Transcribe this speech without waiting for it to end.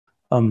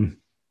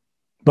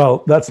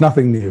Well, that's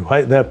nothing new,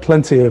 right? There are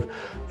plenty of,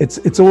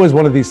 it's always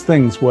one of these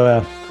things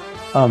where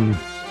I'm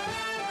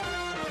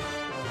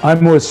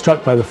always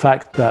struck by the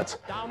fact that,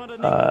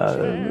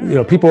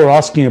 people are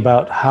asking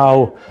about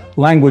how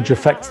language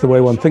affects the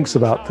way one thinks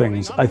about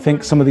things. I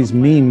think some of these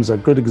memes are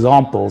good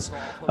examples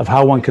of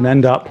how one can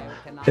end up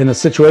in a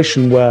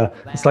situation where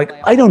it's like,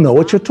 I don't know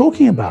what you're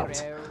talking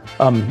about.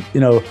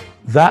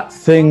 That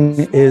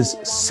thing is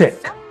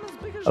sick.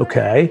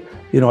 Okay.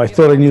 I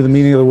thought I knew the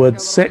meaning of the word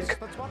sick,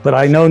 but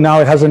I know now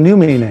it has a new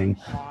meaning,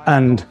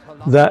 and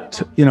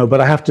that,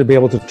 but I have to be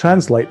able to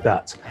translate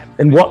that.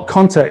 In what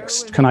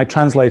context can I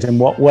translate in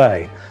what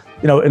way?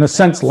 In a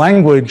sense,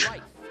 language,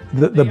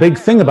 the big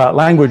thing about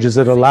language is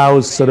it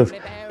allows sort of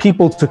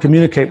people to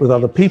communicate with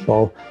other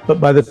people. But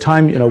by the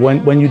time,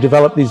 when you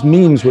develop these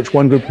memes, which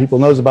one group of people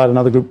knows about,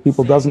 another group of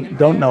people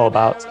don't know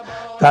about,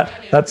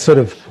 that sort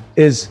of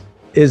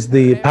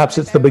perhaps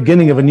it's the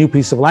beginning of a new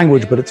piece of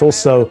language, but it's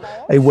also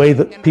a way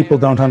that people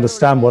don't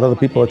understand what other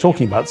people are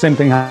talking about. Same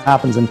thing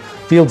happens in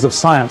fields of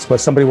science, where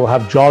somebody will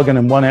have jargon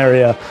in one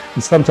area,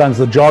 and sometimes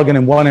the jargon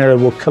in one area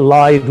will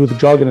collide with the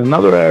jargon in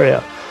another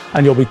area,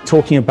 and you'll be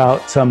talking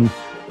about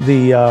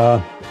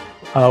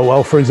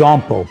for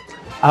example,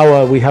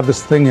 we have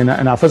this thing in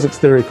our physics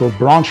theory called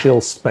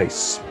branchial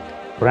space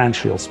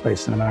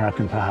in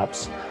American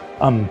perhaps,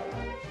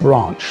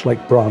 branch,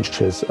 like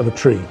branches of a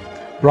tree,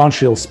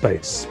 branchial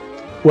space.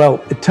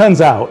 Well, it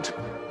turns out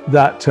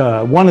that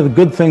one of the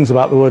good things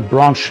about the word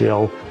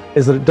branchial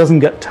is that it doesn't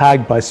get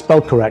tagged by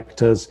spell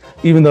correctors,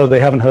 even though they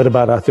haven't heard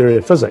about our theory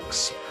of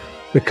physics,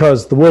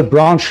 because the word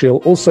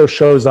branchial also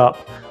shows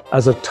up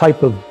as a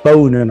type of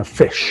bone in a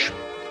fish.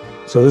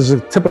 So this is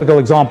a typical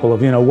example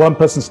of, one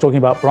person's talking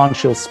about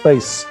branchial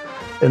space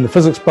in the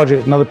physics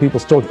project, and other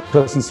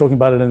person's talking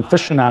about it in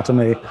fish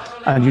anatomy,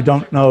 and you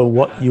don't know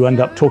what you end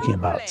up talking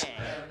about.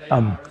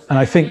 And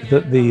I think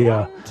that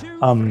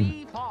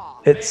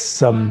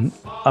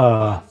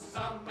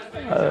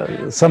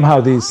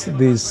somehow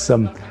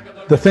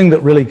the thing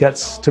that really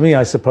gets to me,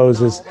 I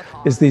suppose,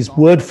 is these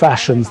word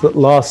fashions that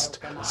last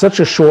such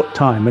a short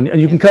time, and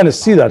you can kind of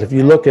see that if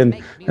you look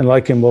in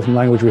Wolfram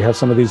language, we have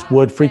some of these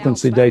word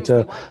frequency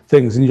data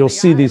things, and you'll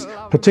see these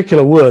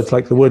particular words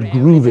like the word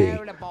groovy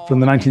from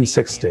the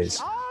 1960s.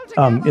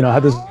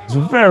 Had this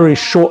very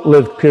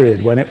short-lived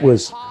period when it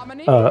was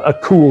a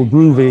cool,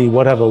 groovy,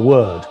 whatever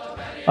word,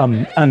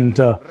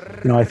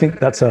 I think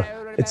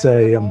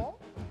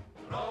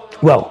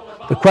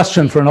the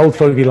question for an old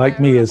fogey like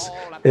me is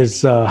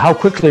how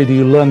quickly do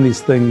you learn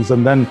these things,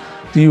 and then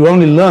do you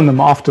only learn them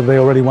after they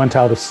already went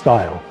out of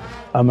style?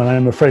 And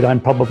I'm afraid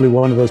I'm probably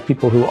one of those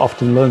people who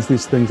often learns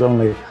these things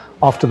only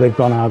after they've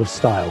gone out of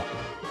style.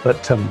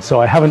 But so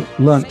I haven't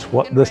learnt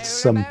what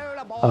this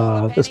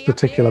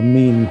particular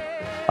meme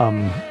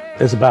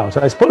is about.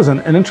 I suppose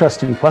an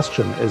interesting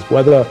question is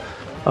whether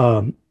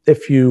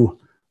if you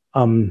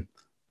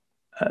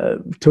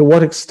to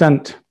what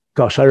extent,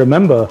 gosh, I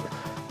remember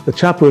the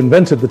chap who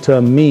invented the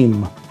term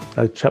meme,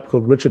 a chap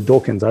called Richard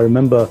Dawkins. I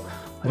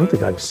don't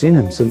think I've seen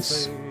him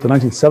since the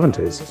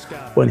 1970s,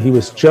 when he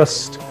was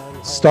just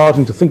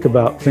starting to think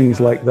about things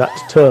like that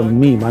term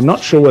meme. I'm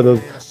not sure whether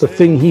the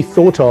thing he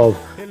thought of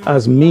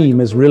as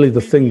meme is really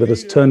the thing that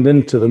has turned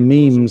into the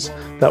memes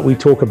that we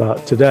talk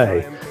about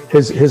today.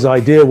 His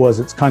idea was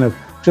it's kind of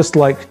just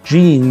like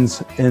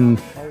genes in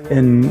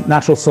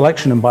natural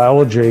selection and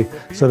biology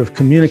sort of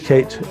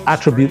communicate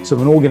attributes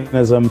of an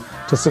organism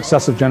to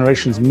successive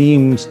generations.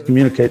 Memes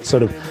communicate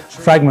sort of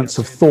fragments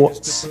of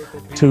thoughts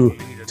to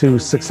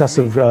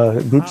successive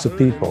groups of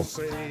people.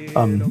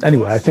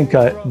 Anyway, I think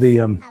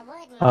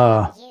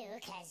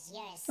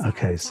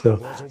okay, so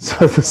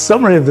the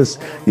summary of this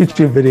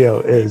YouTube video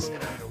is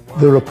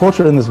the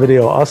reporter in this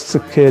video asks a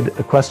kid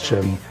a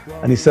question,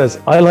 and he says,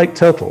 "I like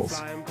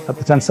turtles," at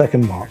the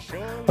 10-second mark.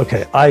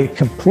 Okay, I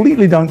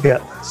completely don't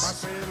get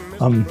this.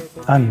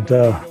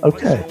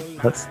 Okay,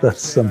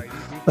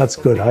 that's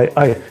good.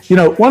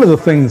 One of the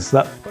things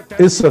that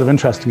is sort of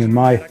interesting in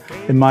my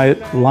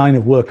line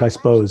of work, I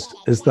suppose,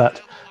 is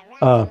that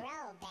I've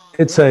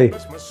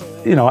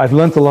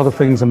learned a lot of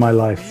things in my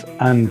life,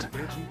 and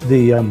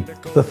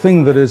the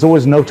thing that is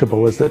always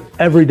notable is that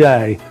every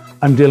day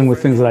I'm dealing with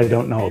things that I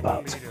don't know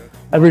about.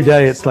 Every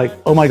day it's like,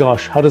 oh my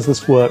gosh, how does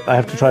this work? I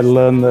have to try to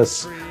learn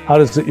this. How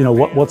does it,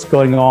 what's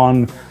going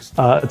on,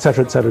 et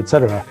cetera, et cetera, et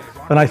cetera.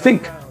 And I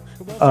think,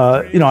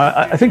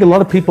 I think a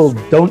lot of people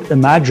don't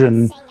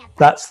imagine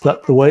that's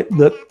the way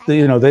that,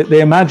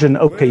 they imagine,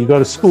 okay, you go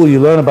to school, you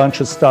learn a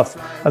bunch of stuff,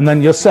 and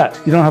then you're set.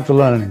 You don't have to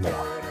learn anymore.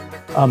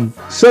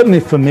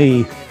 Certainly for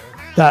me,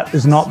 that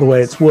is not the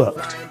way it's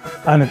worked.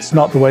 And it's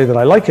not the way that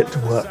I like it to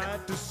work.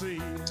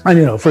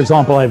 And, for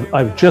example,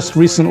 I've just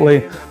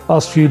recently,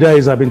 last few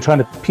days, I've been trying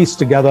to piece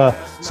together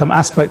some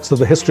aspects of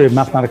the history of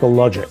mathematical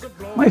logic.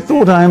 I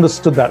thought I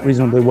understood that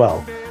reasonably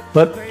well.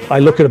 But I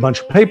look at a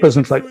bunch of papers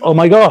and it's like, oh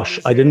my gosh,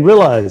 I didn't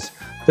realize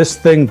this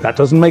thing, that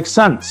doesn't make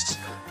sense.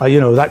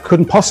 That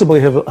couldn't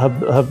possibly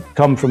have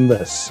come from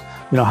this.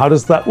 How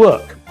does that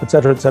work? Et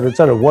cetera, et cetera, et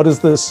cetera. What is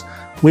this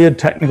weird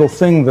technical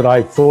thing that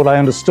I thought I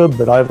understood,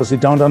 but I obviously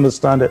don't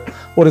understand it.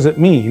 What does it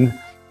mean?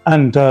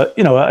 And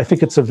I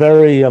think it's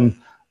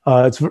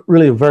it's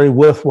really a very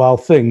worthwhile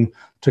thing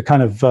to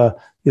kind of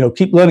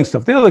keep learning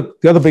stuff. The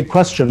other big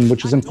question,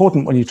 which is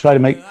important when you try to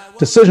make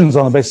decisions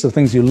on the basis of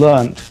things you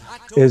learned,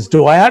 is,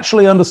 do I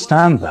actually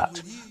understand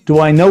that? Do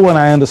I know when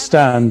I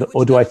understand,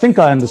 or do I think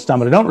I understand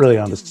but I don't really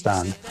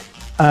understand?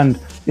 And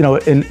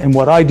in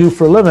what I do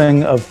for a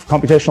living of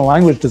computational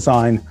language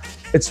design,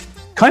 it's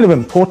kind of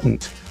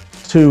important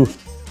to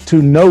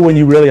know when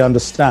you really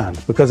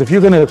understand, because if you're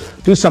going to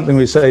do something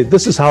where you say,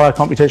 this is how our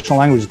computational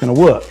language is going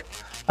to work,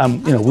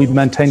 we've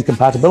maintained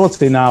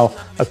compatibility now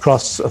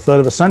across a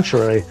third of a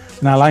century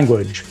in our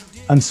language.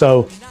 And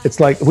so it's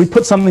like, if we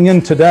put something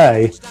in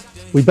today,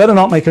 we better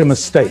not make a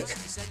mistake,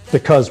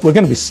 because we're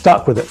going to be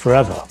stuck with it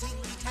forever.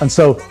 And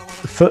so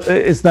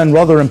it's then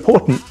rather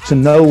important to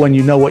know when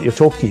you know what you're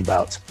talking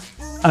about.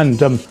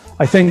 And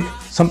I think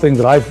something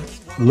that I've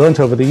learned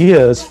over the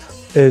years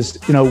is,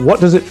 what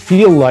does it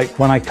feel like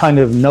when I kind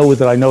of know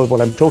that I know what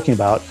I'm talking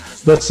about,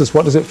 versus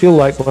what does it feel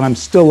like when I'm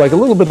still like a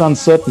little bit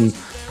uncertain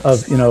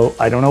of,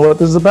 I don't know what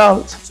this is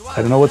about,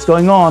 I don't know what's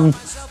going on.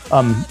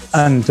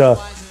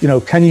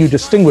 Can you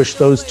distinguish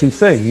those two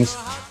things?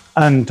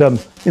 And,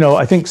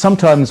 I think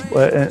sometimes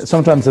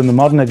in the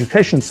modern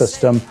education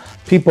system,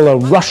 people are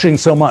rushing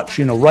so much,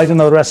 write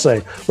another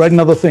essay, write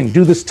another thing,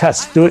 do this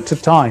test, do it to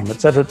time, et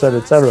cetera,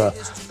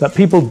 that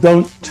people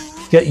don't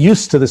get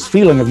used to this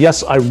feeling of,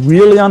 yes, I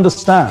really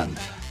understand,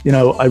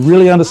 I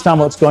really understand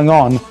what's going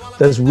on.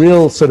 There's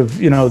real sort of,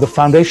 the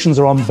foundations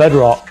are on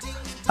bedrock.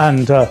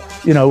 And,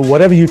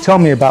 whatever you tell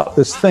me about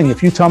this thing,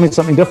 if you tell me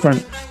something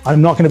different,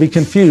 I'm not going to be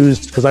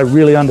confused because I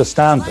really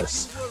understand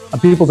this.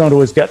 And people don't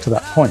always get to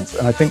that point.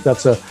 And I think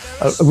that's a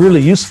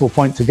really useful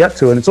point to get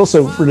to. And it's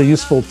also really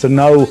useful to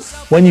know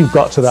when you've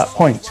got to that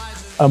point,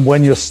 and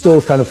when you're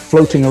still kind of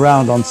floating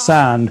around on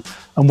sand,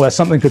 and where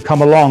something could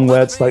come along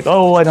where it's like,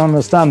 oh, I don't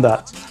understand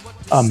that.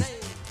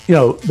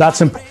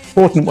 That's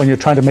important when you're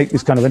trying to make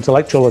these kind of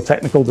intellectual or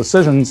technical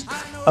decisions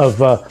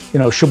of,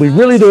 should we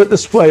really do it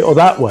this way or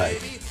that way?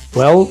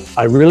 Well,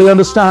 I really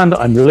understand,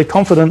 I'm really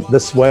confident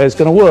this way is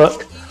going to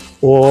work.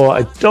 Or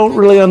I don't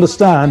really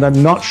understand,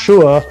 I'm not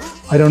sure,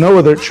 I don't know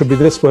whether it should be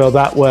this way or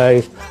that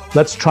way.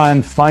 Let's try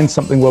and find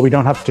something where we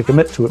don't have to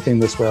commit to it being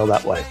this way or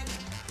that way.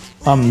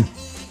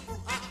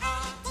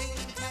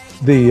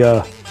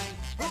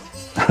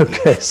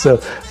 Okay, so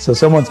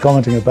someone's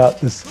commenting about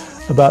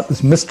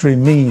this mystery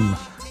meme.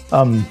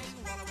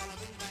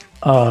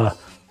 That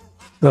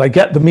I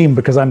get the meme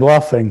because I'm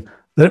laughing,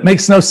 that it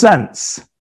makes no sense.